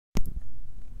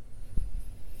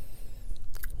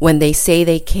When they say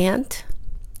they can't,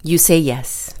 you say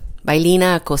yes. By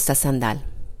Lina, Acosta, Sandaal.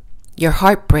 Your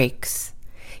heart breaks.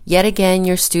 Yet again,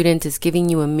 your student is giving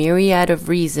you a myriad of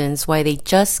reasons why they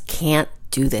just can't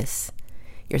do this.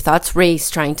 Your thoughts race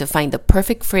trying to find the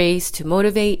perfect phrase to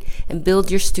motivate and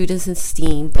build your students'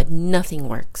 esteem, but nothing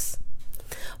works.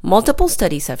 Multiple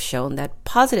studies have shown that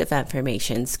positive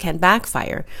affirmations can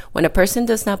backfire when a person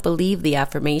does not believe the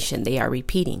affirmation they are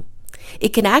repeating. It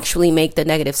can actually make the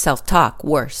negative self-talk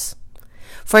worse.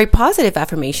 For a positive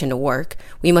affirmation to work,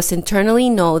 we must internally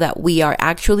know that we are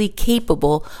actually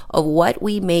capable of what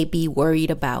we may be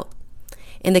worried about.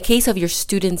 In the case of your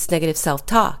student's negative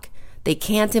self-talk, they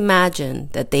can't imagine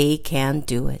that they can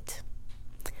do it.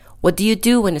 What do you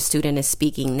do when a student is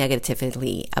speaking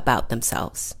negatively about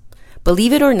themselves?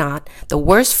 Believe it or not, the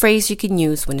worst phrase you can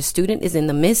use when a student is in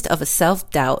the midst of a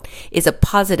self-doubt is a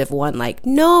positive one like,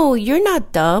 "No, you're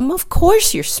not dumb. Of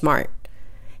course you're smart."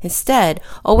 Instead,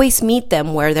 always meet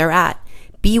them where they're at.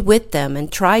 Be with them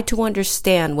and try to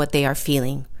understand what they are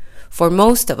feeling. For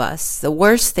most of us, the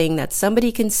worst thing that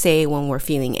somebody can say when we're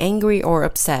feeling angry or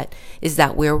upset is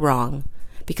that we're wrong,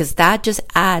 because that just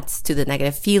adds to the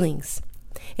negative feelings.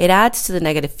 It adds to the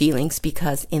negative feelings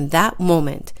because in that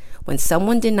moment, when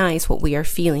someone denies what we are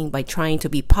feeling by trying to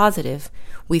be positive,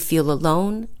 we feel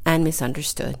alone and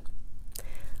misunderstood.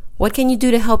 What can you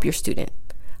do to help your student?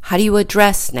 How do you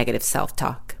address negative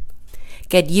self-talk?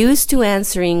 Get used to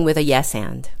answering with a yes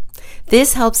and.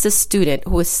 This helps the student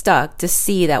who is stuck to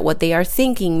see that what they are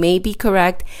thinking may be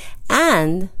correct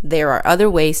and there are other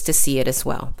ways to see it as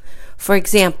well. For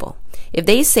example, if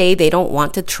they say they don't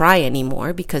want to try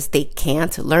anymore because they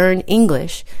can't learn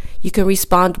English, you can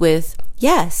respond with,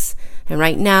 "Yes, and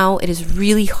right now it is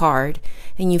really hard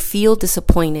and you feel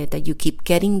disappointed that you keep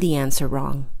getting the answer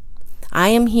wrong. I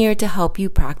am here to help you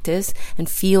practice and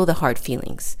feel the hard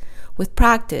feelings. With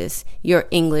practice, your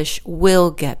English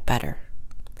will get better."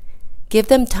 Give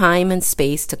them time and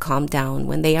space to calm down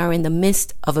when they are in the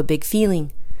midst of a big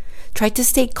feeling. Try to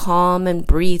stay calm and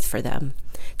breathe for them.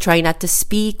 Try not to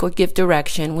speak or give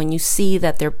direction when you see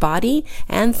that their body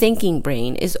and thinking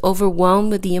brain is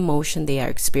overwhelmed with the emotion they are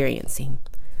experiencing.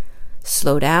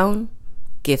 Slow down,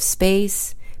 give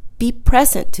space, be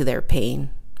present to their pain.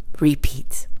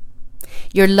 Repeat.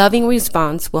 Your loving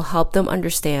response will help them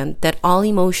understand that all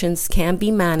emotions can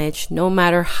be managed no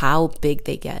matter how big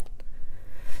they get.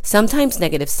 Sometimes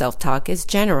negative self-talk is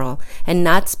general and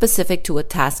not specific to a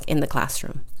task in the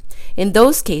classroom. In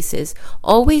those cases,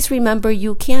 always remember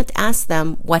you can't ask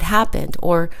them what happened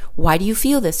or why do you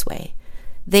feel this way.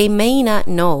 They may not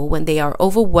know when they are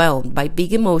overwhelmed by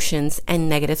big emotions and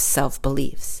negative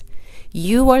self-beliefs.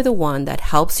 You are the one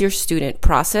that helps your student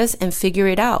process and figure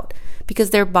it out because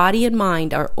their body and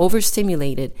mind are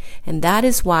overstimulated, and that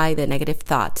is why the negative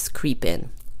thoughts creep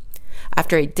in.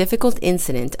 After a difficult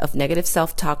incident of negative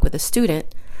self-talk with a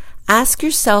student, ask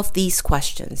yourself these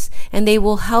questions, and they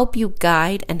will help you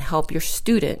guide and help your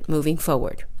student moving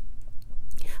forward.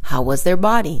 How was their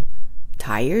body?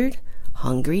 Tired?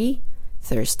 Hungry?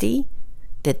 Thirsty?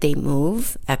 Did they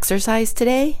move, exercise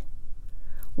today?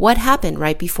 What happened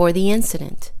right before the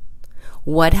incident?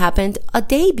 What happened a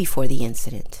day before the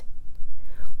incident?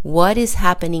 What is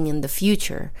happening in the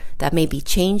future that may be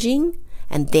changing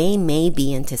and they may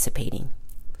be anticipating?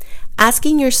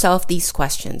 Asking yourself these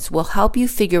questions will help you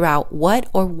figure out what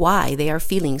or why they are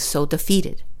feeling so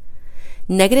defeated.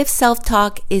 Negative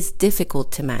self-talk is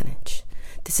difficult to manage.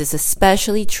 This is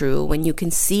especially true when you can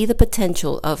see the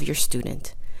potential of your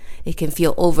student. It can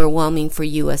feel overwhelming for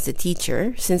you as the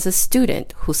teacher since a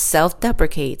student who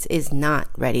self-deprecates is not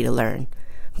ready to learn.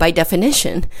 By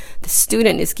definition, the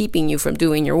student is keeping you from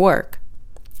doing your work.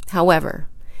 However,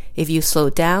 if you slow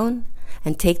down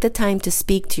and take the time to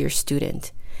speak to your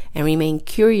student and remain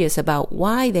curious about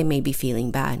why they may be feeling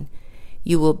bad,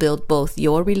 you will build both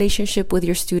your relationship with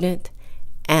your student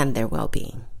and their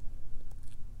well-being.